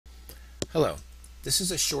Hello, this is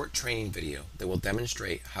a short training video that will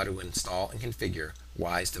demonstrate how to install and configure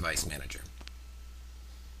Wyse Device Manager.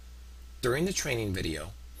 During the training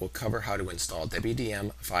video, we'll cover how to install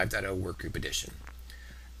WDM 5.0 Workgroup Edition.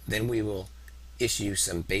 Then we will issue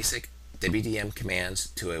some basic WDM commands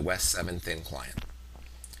to a Wyse 7 thin client.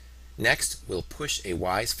 Next, we'll push a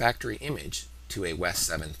Wyse factory image to a Wyse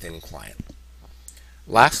 7 thin client.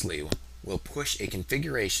 Lastly, we'll push a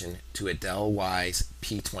configuration to a Dell Wyse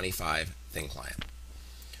P25 thin client.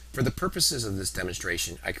 For the purposes of this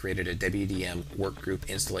demonstration, I created a WDM workgroup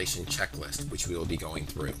installation checklist, which we will be going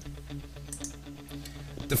through.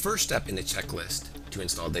 The first step in the checklist to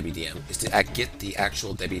install WDM is to get the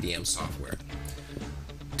actual WDM software.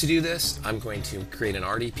 To do this, I'm going to create an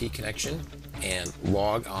RDP connection and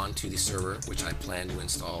log on to the server which I plan to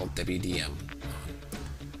install WDM on.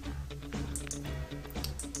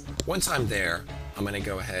 Once I'm there, I'm going to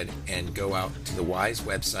go ahead and go out to the Wyse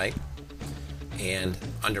website, and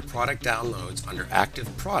under product downloads, under active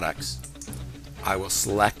products, I will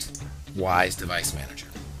select Wyse Device Manager.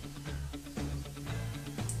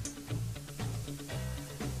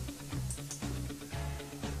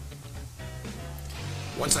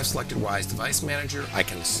 Once I've selected Wyse Device Manager, I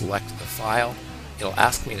can select the file. It'll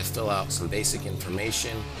ask me to fill out some basic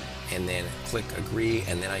information and then click agree,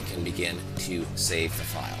 and then I can begin to save the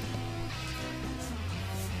file.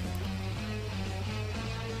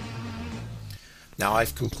 Now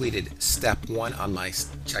I've completed step 1 on my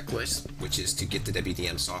checklist, which is to get the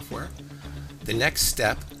WDM software. The next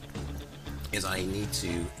step is I need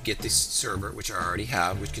to get this server, which I already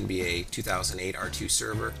have, which can be a 2008 R2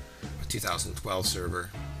 server, a 2012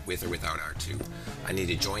 server, with or without R2. I need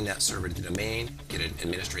to join that server to the domain, get an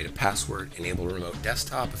administrative password, enable remote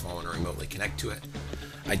desktop if I want to remotely connect to it.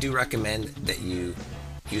 I do recommend that you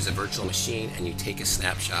use a virtual machine and you take a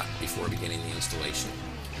snapshot before beginning the installation.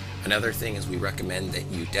 Another thing is we recommend that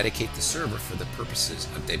you dedicate the server for the purposes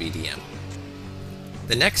of WDM.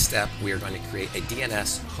 The next step, we are going to create a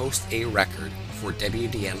DNS host A record for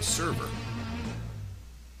WDM server.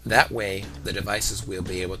 That way, the devices will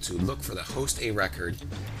be able to look for the host A record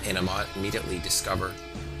and immediately discover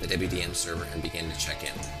the WDM server and begin to check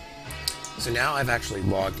in. So now I've actually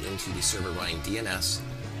logged into the server running DNS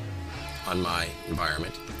on my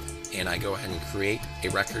environment, and I go ahead and create a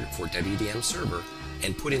record for WDM server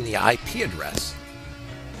and put in the IP address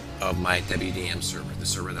of my WDM server, the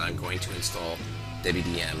server that I'm going to install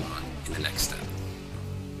WDM on in the next step.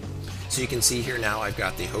 So you can see here now I've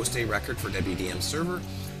got the host A record for WDM server,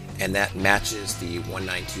 and that matches the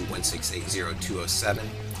 192.168.0.207,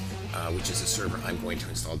 which is the server I'm going to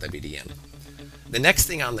install WDM. The next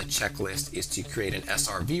thing on the checklist is to create an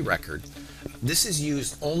SRV record. This is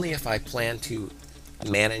used only if I plan to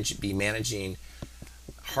be managing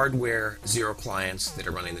hardware 0 clients that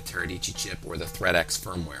are running the Teradici chip or the ThreadX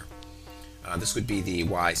firmware. This would be the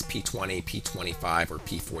Wyse P20, P25, or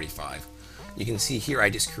P45. You can see here I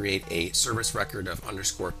just create a service record of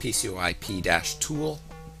 _PCOIP-tool.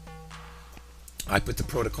 I put the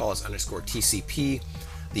protocol as _TCP.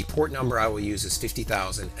 The port number I will use is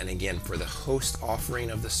 50,000, and again, for the host offering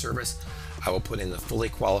of the service, I will put in the fully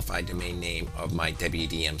qualified domain name of my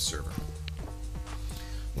WDM server.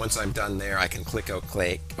 Once I'm done there, I can click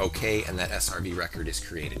OK, and that SRV record is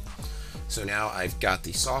created. So now I've got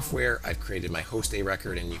the software, I've created my host A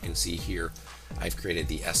record, and you can see here I've created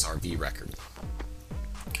the SRV record.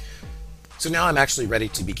 So now I'm actually ready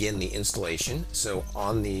to begin the installation. So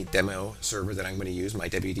on the demo server that I'm going to use, my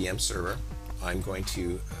WDM server, I'm going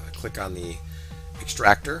to click on the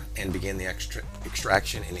extractor and begin the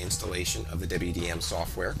extraction and installation of the WDM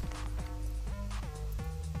software.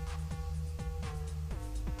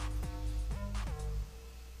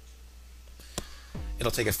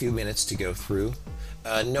 It'll take a few minutes to go through.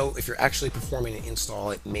 Note, if you're actually performing an install,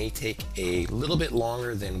 it may take a little bit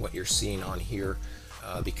longer than what you're seeing on here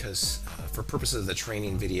because for purposes of the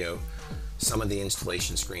training video, some of the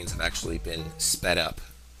installation screens have actually been sped up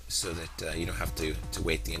so that you don't have to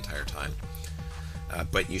wait the entire time.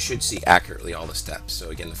 But you should see accurately all the steps. So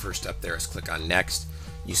again, the first step there is click on Next.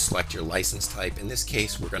 You select your license type. In this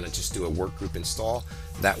case, we're going to just do a workgroup install.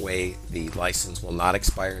 That way, the license will not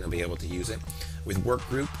expire and you'll be able to use it. With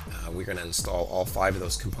workgroup, we're going to install all 5 of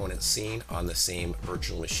those components seen on the same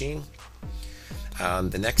virtual machine.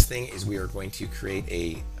 The next thing is we are going to create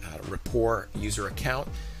a rapport user account.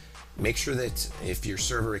 Make sure that if your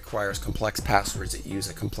server requires complex passwords, that you use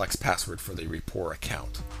a complex password for the rapport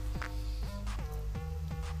account.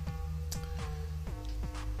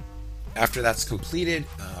 After that's completed,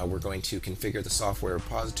 we're going to configure the software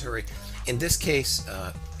repository. In this case,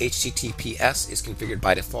 HTTPS is configured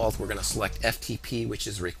by default. We're going to select FTP, which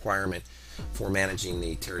is a requirement for managing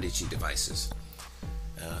the Teradici devices.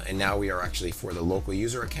 And now we are actually for the local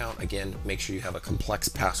user account. Again, make sure you have a complex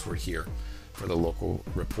password here for the local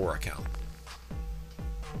rapport account.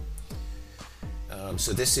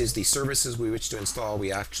 So this is the services we wish to install.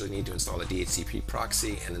 We actually need to install the DHCP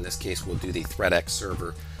proxy, and in this case we'll do the ThreadX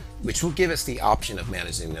server, which will give us the option of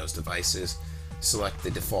managing those devices. Select the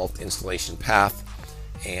default installation path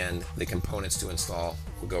and the components to install.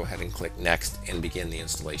 We'll go ahead and click Next and begin the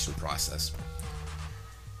installation process.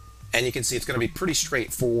 And you can see it's going to be pretty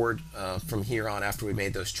straightforward from here on after we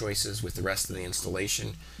made those choices with the rest of the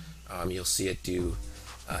installation. You'll see it do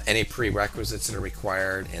any prerequisites that are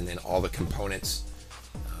required, and then all the components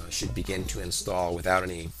should begin to install without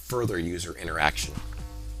any further user interaction.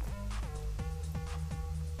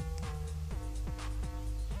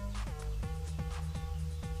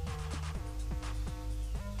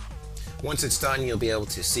 Once it's done, you'll be able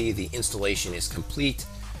to see the installation is complete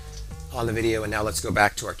on the video. And now let's go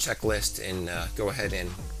back to our checklist and go ahead, and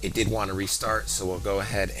it did want to restart, so we'll go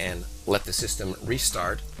ahead and let the system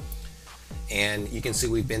restart. And you can see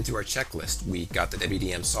we've been through our checklist. We got the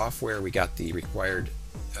WDM software, we got the required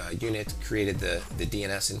unit, created the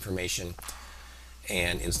DNS information,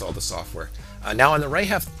 and installed the software. Now on the right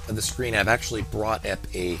half of the screen, I've actually brought up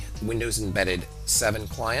a Windows Embedded 7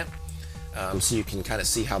 client, so you can kind of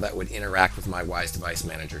see how that would interact with my Wyse Device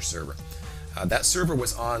Manager server. That server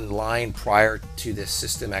was online prior to this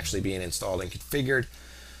system actually being installed and configured.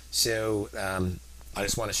 So I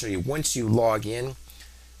just want to show you, once you log in,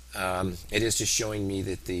 it is just showing me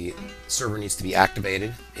that the server needs to be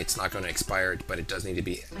activated. It's not going to expire, but it does need to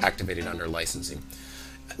be activated under licensing.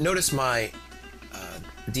 Notice my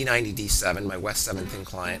D90D7, my Wyse 7 thin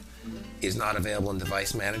client, is not available in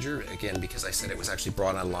Device Manager, again because I said it was actually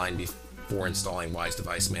brought online before installing Wyse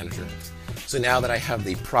Device Manager. So now that I have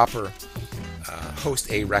the proper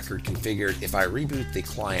host A record configured, if I reboot the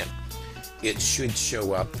client, it should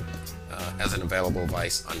show up as an available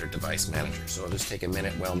device under Device Manager. So I'll just take a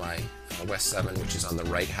minute while my Wyse 7, which is on the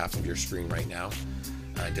right half of your screen right now,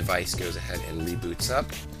 device goes ahead and reboots up.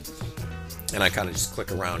 And I kind of just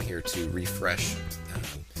click around here to refresh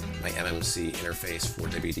my MMC interface for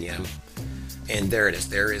WDM. And there it is.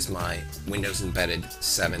 There is my Windows Embedded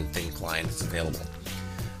 7 thin client that's available.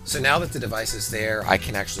 So now that the device is there, I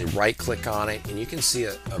can actually right click on it, and you can see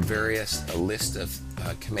a list of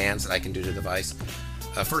commands that I can do to the device.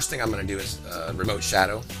 First thing I'm going to do is remote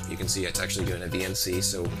shadow. You can see it's actually doing a VNC,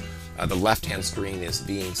 so the left hand screen is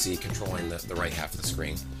VNC controlling the right half of the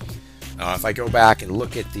screen. If I go back and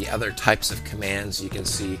look at the other types of commands, you can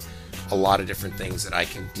see a lot of different things that I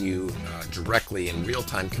can do directly in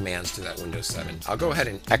real-time commands to that Windows 7. I'll go ahead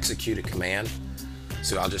and execute a command.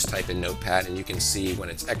 So I'll just type in Notepad, and you can see when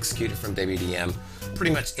it's executed from WDM,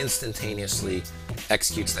 pretty much instantaneously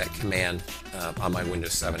executes that command on my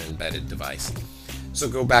Windows 7 embedded device. So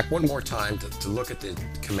go back one more time to look at the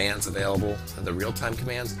commands available, the real-time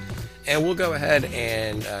commands, and we'll go ahead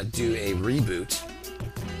and do a reboot.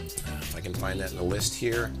 If I can find that in the list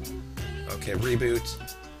here. Okay, reboot,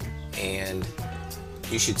 and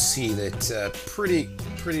you should see that pretty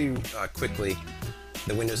quickly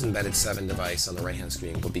the Windows Embedded 7 device on the right-hand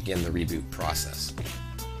screen will begin the reboot process.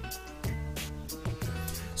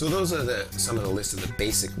 So those are some of the list of the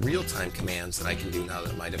basic real-time commands that I can do now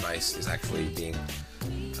that my device is actually being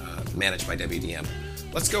managed by WDM.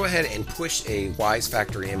 Let's go ahead and push a Wyse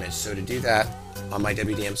factory image. So to do that on my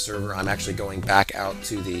WDM server, I'm actually going back out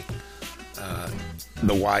to the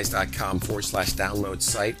wyse.com/download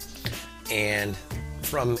site, and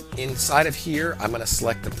from inside of here, I'm going to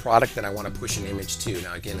select the product that I want to push an image to.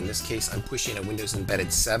 Now again, in this case, I'm pushing a Windows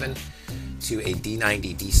Embedded 7 to a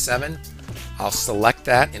D90D7. I'll select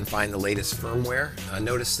that and find the latest firmware.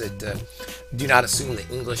 Notice that do not assume that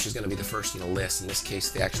English is going to be the first in the list. In this case,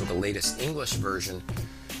 the latest English version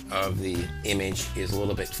of the image is a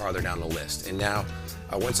little bit farther down the list. And now,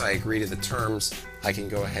 once I agree to the terms, I can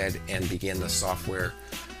go ahead and begin the software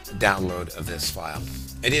download of this file.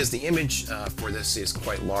 The image for this is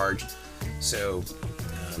quite large, so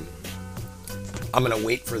I'm going to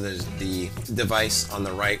wait for the device on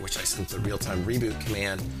the right, which I sent the real-time reboot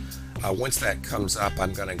command. Once that comes up,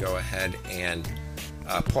 I'm going to go ahead and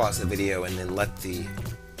pause the video and then let the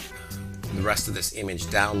rest of this image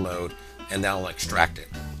download, and then I'll extract it.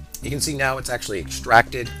 You can see now it's actually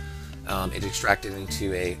extracted. It extracted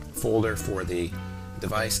into a folder for the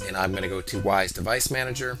device, and I'm going to go to Wyse Device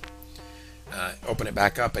Manager, open it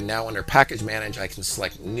back up, and now under Package Manage I can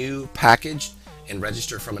select New Package and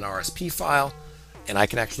register from an RSP file, and I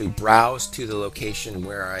can actually browse to the location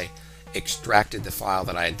where I extracted the file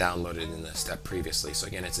that I had downloaded in the step previously. So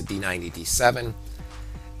again, it's a D90 D7,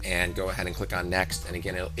 and go ahead and click on next. And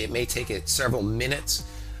again, it may take it several minutes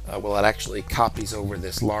while it actually copies over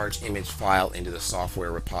this large image file into the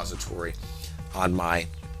software repository on my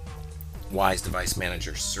Wyse Device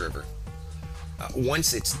Manager server.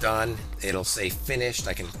 Once it's done, it'll say finished.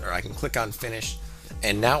 I can click on finish,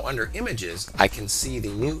 and now under images I can see the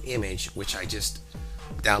new image which I just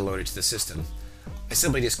downloaded to the system. I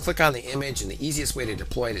simply just click on the image, and the easiest way to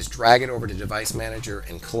deploy it is drag it over to Device Manager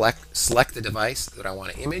and select the device that I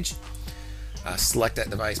want to image. Select that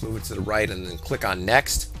device, move it to the right, and then click on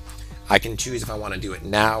next. I can choose if I want to do it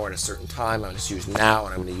now or at a certain time. I'm going to choose now,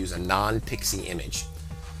 and I'm going to use a non-pixie image.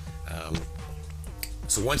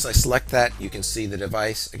 So once I select that, you can see the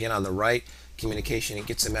device again on the right. Communication, it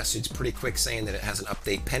gets a message pretty quick saying that it has an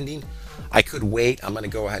update pending. I could wait. I'm going to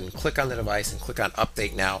go ahead and click on the device and click on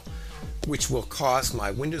update now, which will cause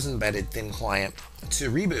my Windows embedded thin client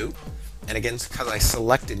to reboot. And again, because I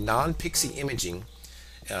selected non-pixie imaging,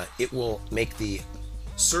 it will make the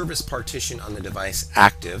service partition on the device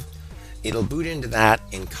active. It'll boot into that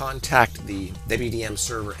and contact the WDM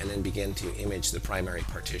server and then begin to image the primary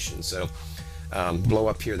partition. So blow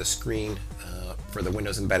up here the screen for the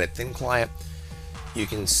Windows embedded thin client. You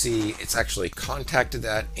can see it's actually contacted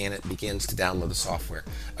that, and it begins to download the software.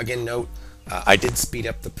 Again, note, I did speed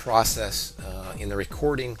up the process in the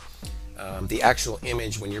recording. The actual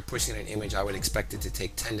image, when you're pushing an image, I would expect it to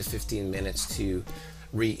take 10 to 15 minutes to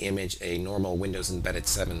re-image a normal Windows Embedded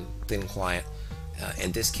 7 thin client.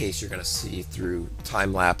 In this case, you're going to see through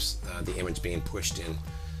time lapse the image being pushed in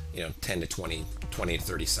 10 to 20 to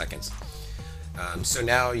 30 seconds. So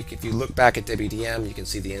now if you look back at WDM, you can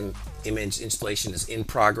see the image installation is in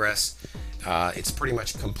progress. It's pretty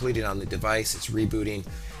much completed on the device. It's rebooting,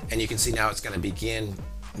 and you can see now it's going to begin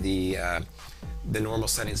the normal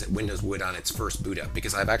settings that Windows would on its first boot up,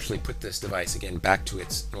 because I've actually put this device again back to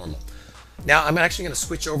its normal. Now I'm actually going to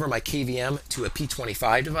switch over my KVM to a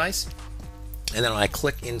P25 device, and then when I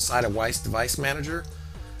click inside of Wyse Device Manager,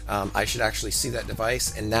 I should actually see that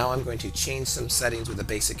device. And now I'm going to change some settings with the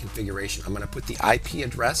basic configuration. I'm going to put the IP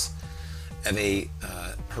address of a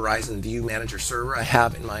Horizon View Manager server I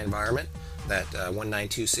have in my environment, that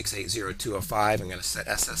 192.168.0.205. I'm going to set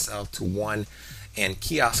SSL to 1 and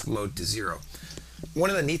kiosk mode to 0. One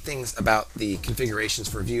of the neat things about the configurations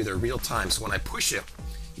for View, they're real time. So when I push it,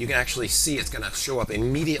 you can actually see it's going to show up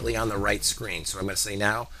immediately on the right screen. So I'm going to say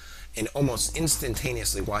now, and almost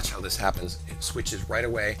instantaneously, watch how this happens. It switches right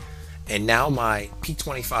away, and now my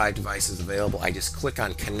P25 device is available. I just click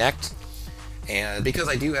on connect, and because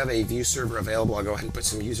I do have a View server available, I'll go ahead and put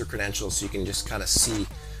some user credentials so you can just kind of see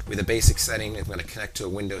with a basic setting. I'm going to connect to a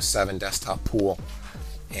Windows 7 desktop pool,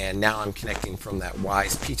 and now I'm connecting from that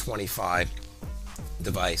Wyse P25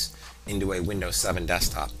 device into a Windows 7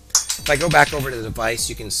 desktop. If I go back over to the device,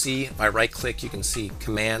 you can see, if I right click, you can see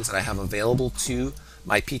commands that I have available to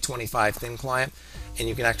my P25 thin client, and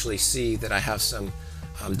you can actually see that I have some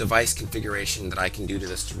device configuration that I can do to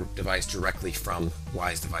this device directly from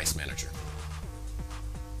Wyse Device Manager.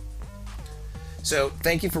 So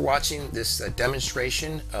thank you for watching this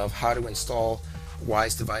demonstration of how to install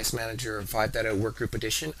Wyse Device Manager 5.0 Workgroup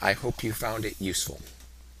Edition. I hope you found it useful.